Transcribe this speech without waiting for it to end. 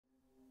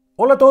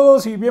Hola a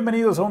todos y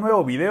bienvenidos a un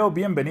nuevo video,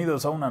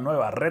 bienvenidos a una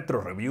nueva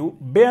retro review.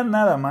 Vean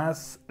nada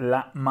más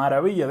la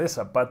maravilla de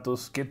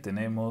zapatos que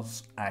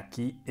tenemos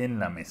aquí en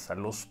la mesa.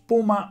 Los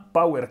Puma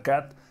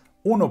Powercat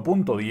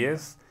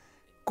 1.10.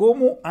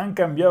 ¿Cómo han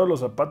cambiado los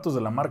zapatos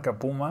de la marca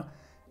Puma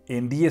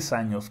en 10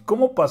 años?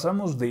 ¿Cómo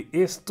pasamos de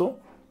esto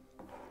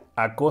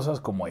a cosas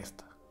como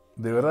esta?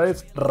 De verdad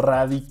es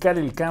radical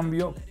el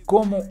cambio,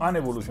 cómo han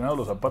evolucionado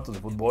los zapatos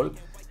de fútbol.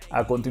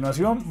 A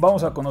continuación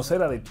vamos a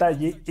conocer a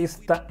detalle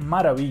esta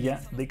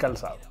maravilla de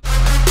calzado.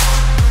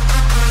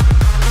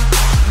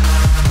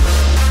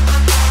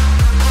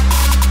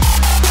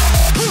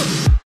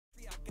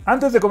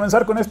 Antes de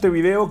comenzar con este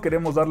video,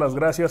 queremos dar las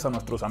gracias a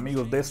nuestros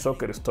amigos de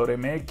Soccer Store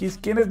MX,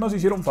 quienes nos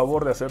hicieron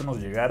favor de hacernos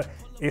llegar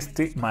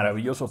este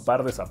maravilloso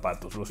par de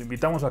zapatos. Los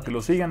invitamos a que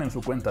los sigan en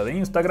su cuenta de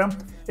Instagram.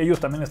 Ellos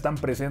también están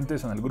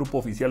presentes en el grupo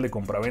oficial de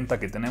compra-venta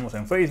que tenemos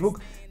en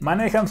Facebook.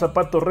 Manejan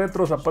zapatos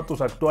retro,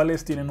 zapatos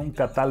actuales, tienen un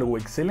catálogo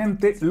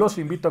excelente. Los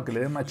invito a que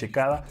le den una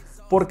checada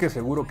porque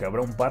seguro que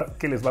habrá un par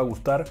que les va a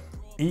gustar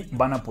y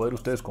van a poder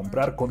ustedes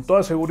comprar con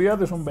toda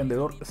seguridad. Es un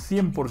vendedor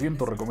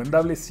 100%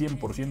 recomendable,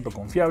 100%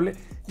 confiable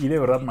y de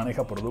verdad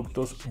maneja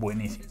productos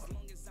buenísimos.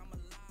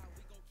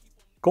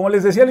 Como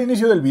les decía al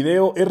inicio del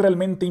video, es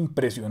realmente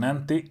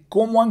impresionante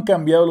cómo han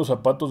cambiado los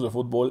zapatos de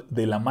fútbol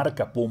de la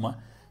marca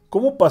Puma.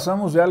 Cómo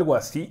pasamos de algo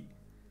así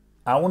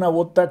a una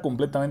bota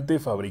completamente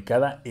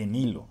fabricada en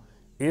hilo.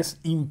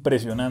 Es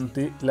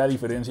impresionante la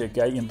diferencia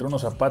que hay entre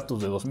unos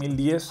zapatos de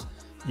 2010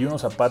 y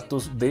unos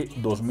zapatos de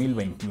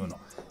 2021.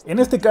 En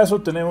este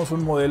caso tenemos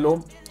un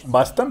modelo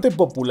bastante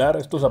popular.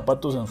 Estos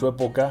zapatos en su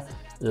época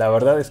la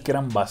verdad es que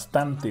eran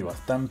bastante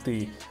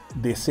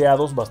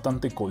deseados,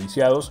 bastante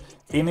codiciados.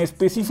 En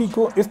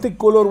específico este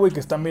colorway que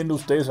están viendo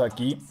ustedes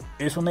aquí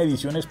es una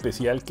edición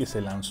especial que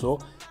se lanzó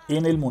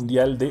en el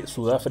Mundial de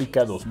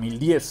Sudáfrica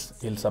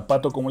 2010. El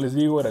zapato, como les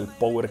digo, era el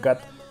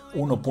Powercat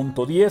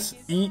 1.10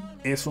 y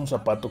es un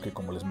zapato que,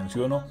 como les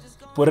menciono,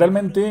 pues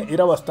realmente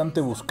era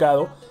bastante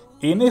buscado.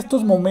 En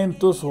estos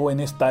momentos o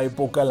en esta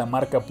época la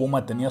marca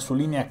Puma tenía su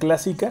línea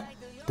clásica,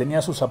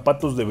 tenía sus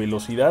zapatos de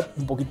velocidad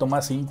un poquito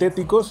más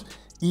sintéticos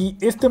y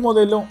este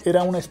modelo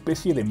era una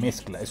especie de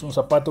mezcla. Es un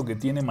zapato que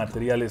tiene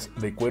materiales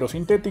de cuero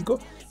sintético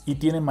y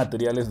tiene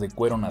materiales de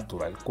cuero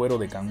natural, cuero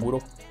de canguro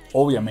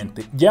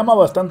obviamente. Llama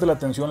bastante la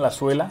atención la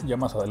suela, ya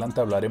más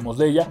adelante hablaremos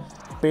de ella,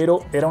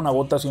 pero era una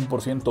bota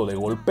 100% de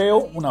golpeo,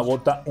 una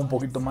bota un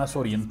poquito más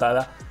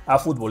orientada a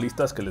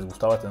futbolistas que les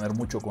gustaba tener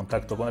mucho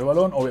contacto con el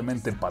balón,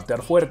 obviamente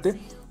patear fuerte,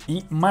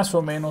 y más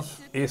o menos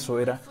eso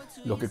era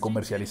lo que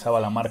comercializaba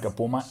la marca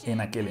Puma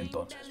en aquel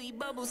entonces.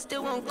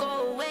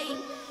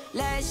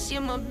 Last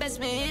year my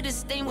best man hit a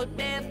stain with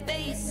bad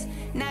face.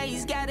 Now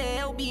he's got a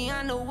hell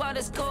behind the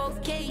water's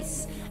cold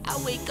case. I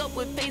wake up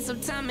with pain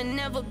sometime and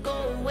never go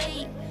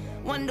away.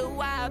 Wonder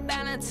why I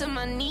balance to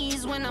my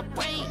knees when I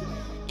pray.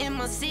 In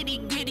my city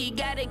gritty,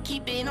 gotta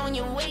keep it on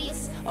your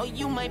waist. Or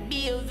you might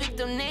be a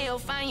victim, they'll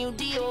find you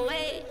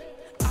DOA.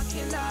 I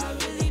can't lie,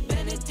 I've really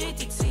been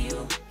addicted to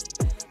you.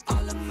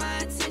 All of my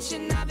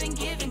attention I've been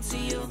giving to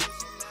you.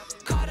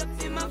 Caught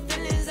up in my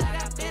feelings, I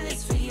got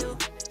feelings for you.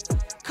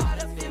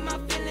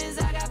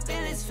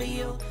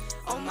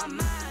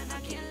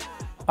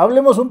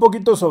 Hablemos un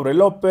poquito sobre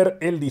el upper,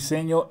 el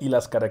diseño y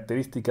las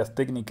características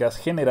técnicas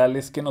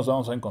generales que nos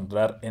vamos a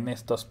encontrar en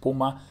estas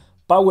Puma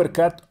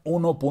Powercat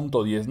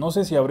 1.10. No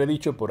sé si habré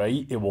dicho por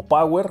ahí Evo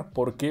Power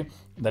porque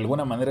de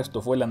alguna manera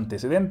esto fue el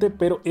antecedente,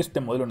 pero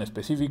este modelo en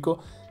específico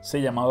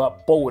se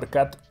llamaba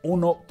Powercat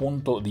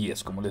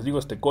 1.10. Como les digo,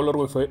 este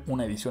colorway fue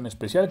una edición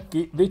especial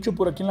que de hecho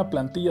por aquí en la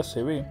plantilla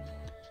se ve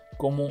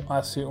como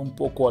hace un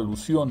poco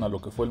alusión a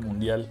lo que fue el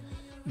Mundial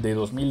de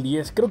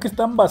 2010. Creo que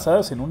están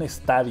basadas en un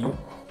estadio.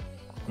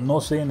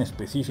 No sé en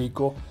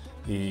específico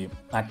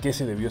a qué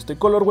se debió este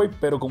colorway,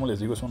 pero como les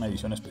digo es una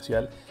edición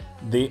especial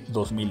de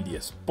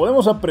 2010.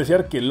 Podemos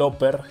apreciar que el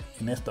upper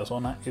en esta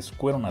zona es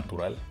cuero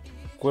natural,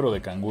 cuero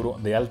de canguro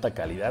de alta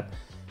calidad.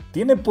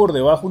 Tiene por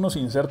debajo unos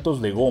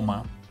insertos de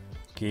goma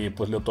que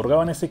pues le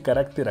otorgaban ese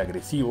carácter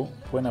agresivo.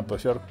 Pueden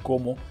apreciar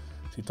cómo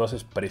si tú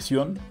haces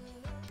presión,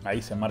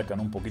 ahí se marcan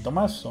un poquito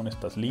más, son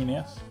estas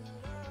líneas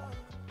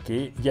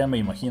que ya me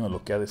imagino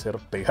lo que ha de ser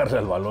pegarle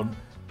al balón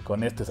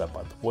con este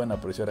zapato. Pueden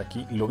apreciar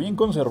aquí lo bien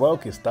conservado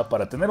que está.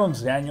 Para tener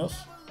 11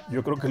 años,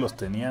 yo creo que los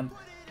tenían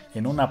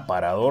en un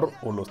aparador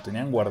o los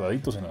tenían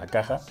guardaditos en la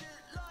caja.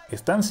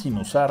 Están sin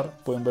usar,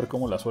 pueden ver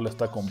cómo la suela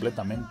está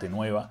completamente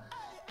nueva.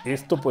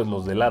 Esto pues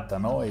los delata,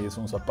 ¿no? Es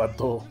un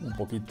zapato un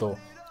poquito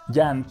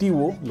ya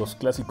antiguo, los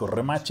clásicos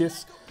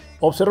remaches.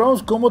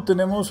 Observamos cómo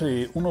tenemos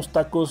unos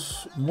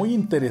tacos muy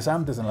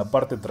interesantes en la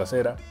parte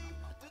trasera.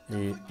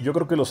 Yo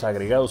creo que los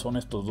agregados son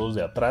estos dos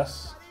de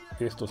atrás.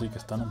 Estos sí que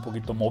están un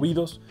poquito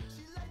movidos,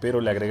 pero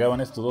le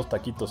agregaban estos dos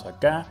taquitos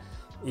acá.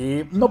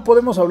 No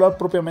podemos hablar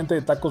propiamente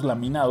de tacos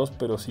laminados,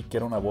 pero sí que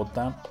era una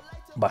bota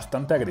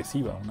bastante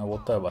agresiva, una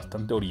bota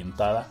bastante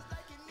orientada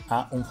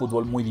a un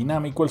fútbol muy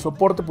dinámico. El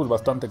soporte pues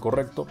bastante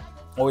correcto.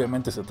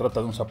 Obviamente se trata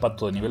de un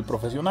zapato de nivel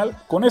profesional.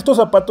 Con estos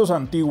zapatos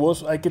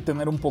antiguos hay que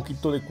tener un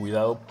poquito de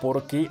cuidado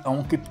porque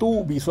aunque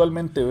tú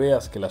visualmente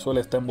veas que la suela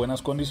está en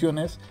buenas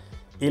condiciones,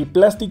 el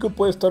plástico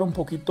puede estar un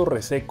poquito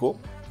reseco,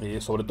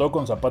 sobre todo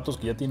con zapatos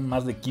que ya tienen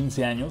más de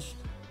 15 años.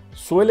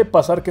 Suele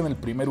pasar que en el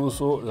primer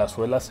uso las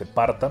suelas se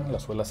partan,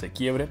 las suelas se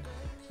quiebren.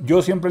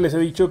 Yo siempre les he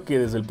dicho que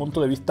desde el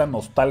punto de vista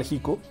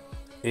nostálgico,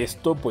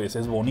 esto pues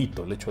es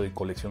bonito, el hecho de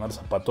coleccionar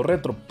zapatos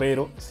retro,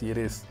 pero si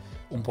eres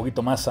un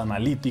poquito más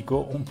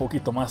analítico, un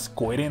poquito más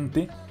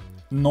coherente,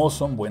 no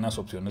son buenas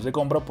opciones de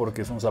compra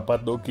porque es un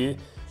zapato que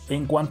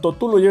en cuanto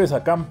tú lo lleves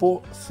a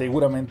campo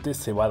seguramente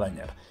se va a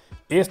dañar.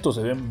 Estos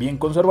se ven bien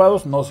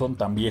conservados, no son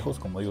tan viejos,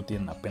 como digo,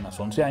 tienen apenas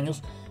 11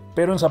 años,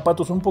 pero en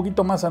zapatos un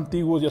poquito más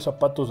antiguos, ya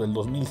zapatos del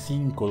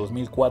 2005,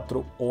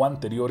 2004 o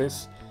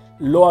anteriores,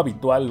 lo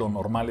habitual, lo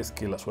normal es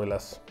que las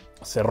suelas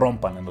se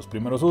rompan en los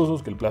primeros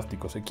usos, que el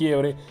plástico se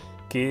quiebre,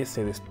 que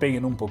se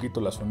despeguen un poquito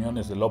las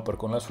uniones del upper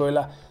con la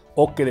suela,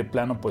 o que de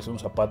plano pues es un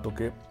zapato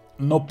que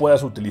no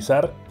puedas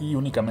utilizar y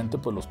únicamente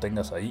pues los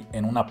tengas ahí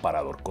en un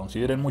aparador.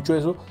 Consideren mucho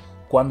eso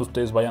cuando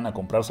ustedes vayan a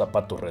comprar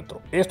zapatos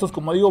retro. Estos,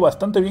 como digo,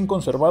 bastante bien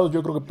conservados,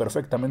 yo creo que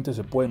perfectamente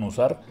se pueden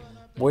usar.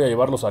 Voy a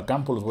llevarlos a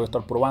campo, los voy a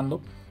estar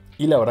probando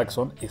y la verdad que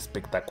son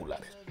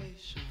espectaculares.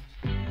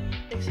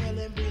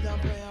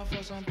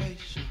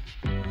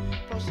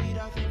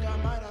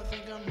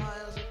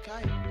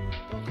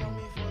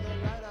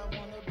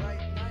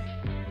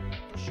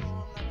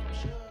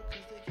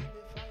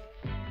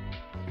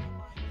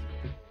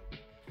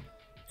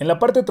 En la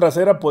parte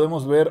trasera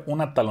podemos ver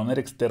una talonera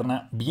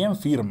externa bien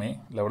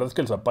firme. La verdad es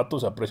que el zapato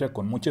se aprecia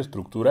con mucha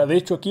estructura. De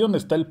hecho, aquí donde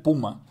está el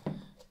Puma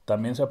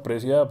también se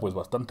aprecia pues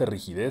bastante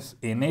rigidez.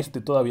 En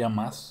este todavía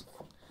más.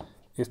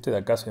 Este de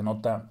acá se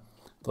nota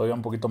todavía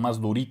un poquito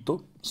más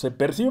durito. Se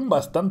perciben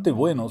bastante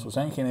buenos. O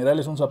sea, en general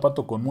es un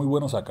zapato con muy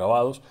buenos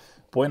acabados.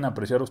 Pueden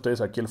apreciar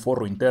ustedes aquí el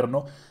forro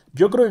interno.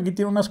 Yo creo que aquí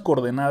tiene unas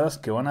coordenadas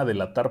que van a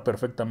delatar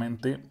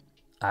perfectamente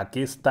a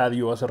qué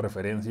estadio hace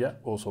referencia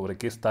o sobre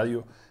qué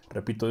estadio,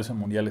 repito, de ese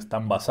mundial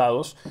están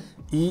basados.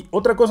 Y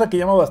otra cosa que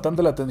llama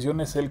bastante la atención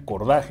es el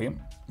cordaje.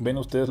 Ven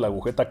ustedes la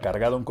agujeta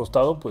cargada a un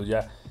costado, pues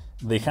ya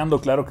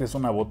dejando claro que es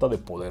una bota de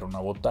poder, una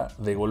bota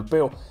de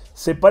golpeo.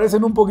 Se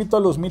parecen un poquito a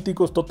los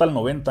míticos Total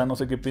 90, no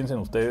sé qué piensen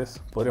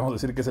ustedes. Podríamos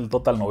decir que es el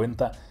Total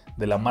 90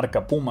 de la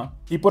marca Puma.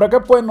 Y por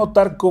acá pueden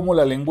notar cómo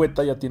la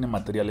lengüeta ya tiene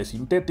materiales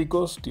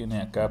sintéticos. Tiene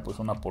acá pues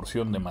una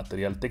porción de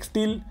material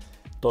textil.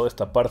 Toda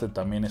esta parte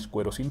también es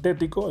cuero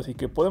sintético, así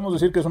que podemos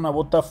decir que es una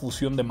bota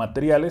fusión de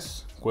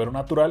materiales, cuero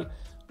natural,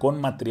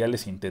 con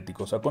materiales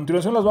sintéticos. A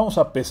continuación las vamos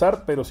a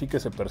pesar, pero sí que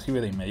se percibe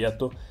de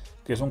inmediato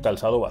que es un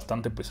calzado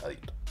bastante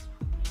pesadito.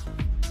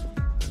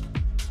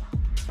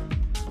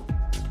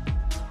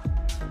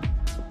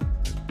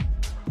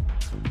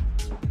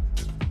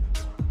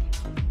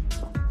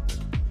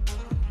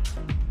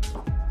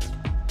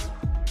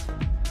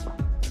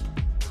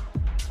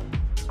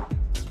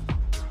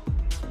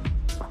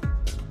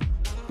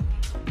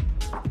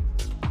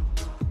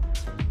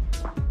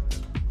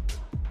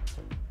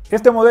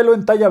 Este modelo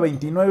en talla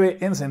 29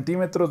 en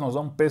centímetros nos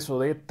da un peso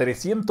de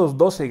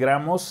 312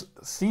 gramos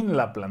sin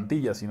la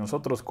plantilla. Si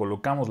nosotros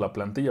colocamos la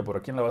plantilla por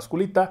aquí en la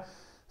basculita,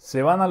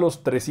 se van a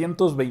los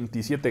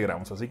 327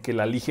 gramos. Así que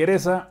la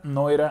ligereza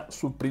no era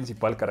su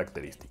principal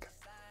característica.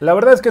 La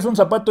verdad es que es un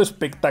zapato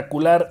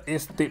espectacular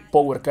este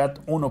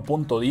Powercat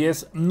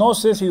 1.10. No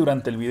sé si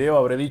durante el video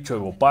habré dicho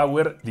Evo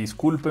Power,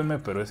 discúlpenme,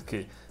 pero es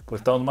que pues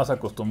estamos más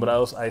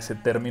acostumbrados a ese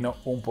término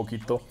un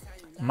poquito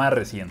más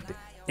reciente.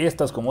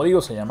 Estas, como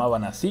digo, se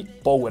llamaban así,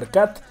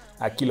 Powercat.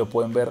 Aquí lo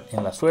pueden ver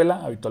en la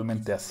suela.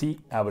 Habitualmente así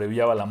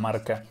abreviaba la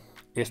marca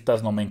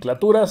estas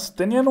nomenclaturas.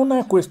 Tenían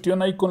una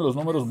cuestión ahí con los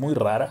números muy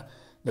rara.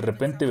 De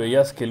repente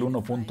veías que el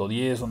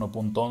 1.10,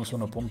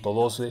 1.11,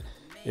 1.12...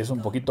 es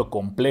un poquito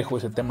complejo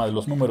ese tema de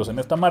los números en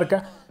esta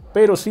marca,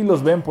 pero si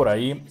los ven por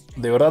ahí,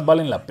 de verdad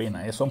valen la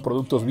pena, ¿eh? Son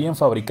productos bien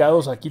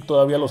fabricados. Aquí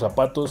todavía los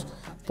zapatos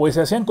pues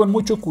se hacían con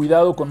mucho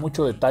cuidado, con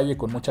mucho detalle,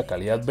 con mucha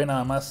calidad. Ve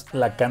nada más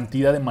la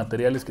cantidad de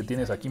materiales que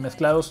tienes aquí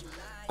mezclados.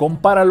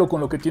 Compáralo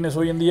con lo que tienes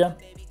hoy en día,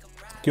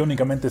 que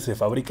únicamente se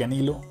fabrica en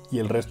hilo y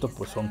el resto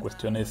pues son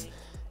cuestiones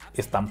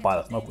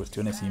estampadas, ¿no?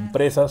 Cuestiones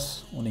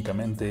impresas,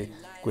 únicamente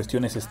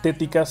cuestiones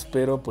estéticas,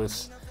 pero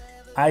pues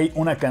hay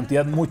una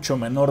cantidad mucho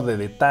menor de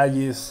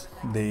detalles,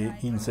 de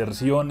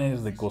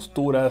inserciones, de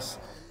costuras.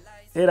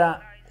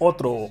 Era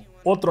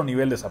otro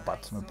nivel de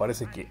zapatos. Me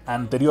parece que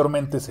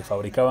anteriormente se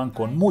fabricaban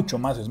con mucho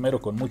más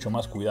esmero, con mucho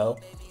más cuidado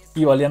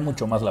y valían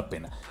mucho más la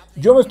pena.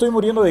 Yo me estoy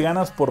muriendo de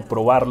ganas por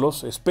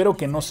probarlos. Espero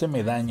que no se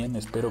me dañen,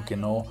 espero que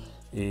no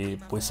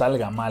pues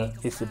salga mal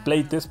ese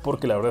playtest,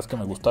 porque la verdad es que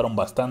me gustaron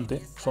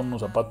bastante. Son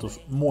unos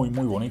zapatos muy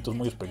bonitos,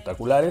 muy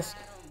espectaculares.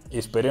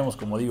 Esperemos,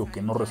 como digo,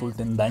 que no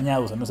resulten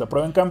dañados en esa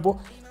prueba en campo,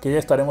 que ya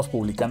estaremos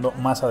publicando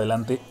más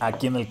adelante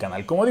aquí en el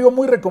canal. Como digo,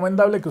 muy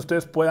recomendable que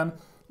ustedes puedan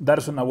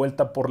darse una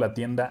vuelta por la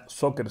tienda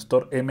Soccer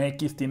Store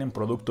MX. Tienen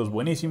productos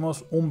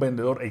buenísimos, un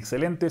vendedor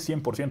excelente,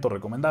 100%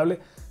 recomendable.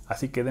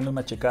 Así que denle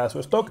una checada a su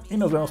stock y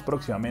nos vemos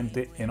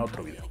próximamente en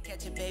otro video.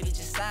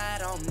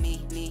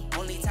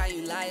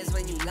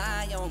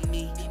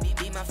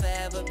 my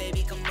forever,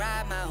 baby, come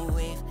ride my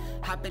wave.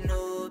 Hop in the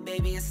hood,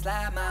 baby, and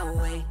slide my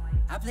way.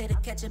 I play the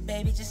catcher,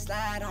 baby, just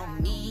slide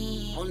on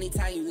me. Only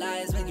time you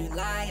lie is when you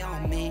lie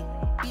on me.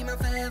 Be my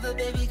forever,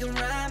 baby, come